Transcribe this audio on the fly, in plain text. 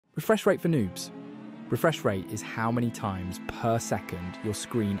Refresh rate for noobs. Refresh rate is how many times per second your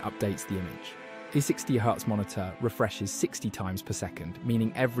screen updates the image. A 60Hz monitor refreshes 60 times per second,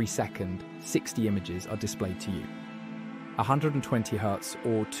 meaning every second 60 images are displayed to you. A 120Hz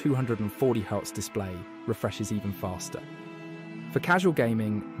or 240Hz display refreshes even faster. For casual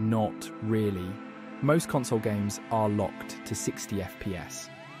gaming, not really. Most console games are locked to 60 FPS.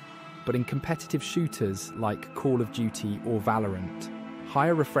 But in competitive shooters like Call of Duty or Valorant,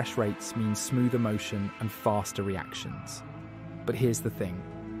 higher refresh rates mean smoother motion and faster reactions. But here's the thing,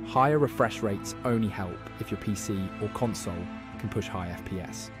 higher refresh rates only help if your PC or console can push high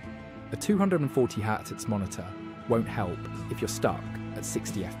FPS. A 240Hz monitor won't help if you're stuck at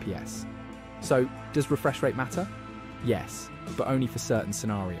 60 FPS. So, does refresh rate matter? Yes, but only for certain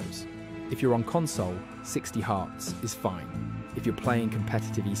scenarios. If you're on console, 60Hz is fine. If you're playing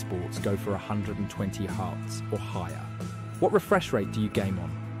competitive esports, go for 120Hz or higher. What refresh rate do you game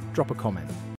on? Drop a comment.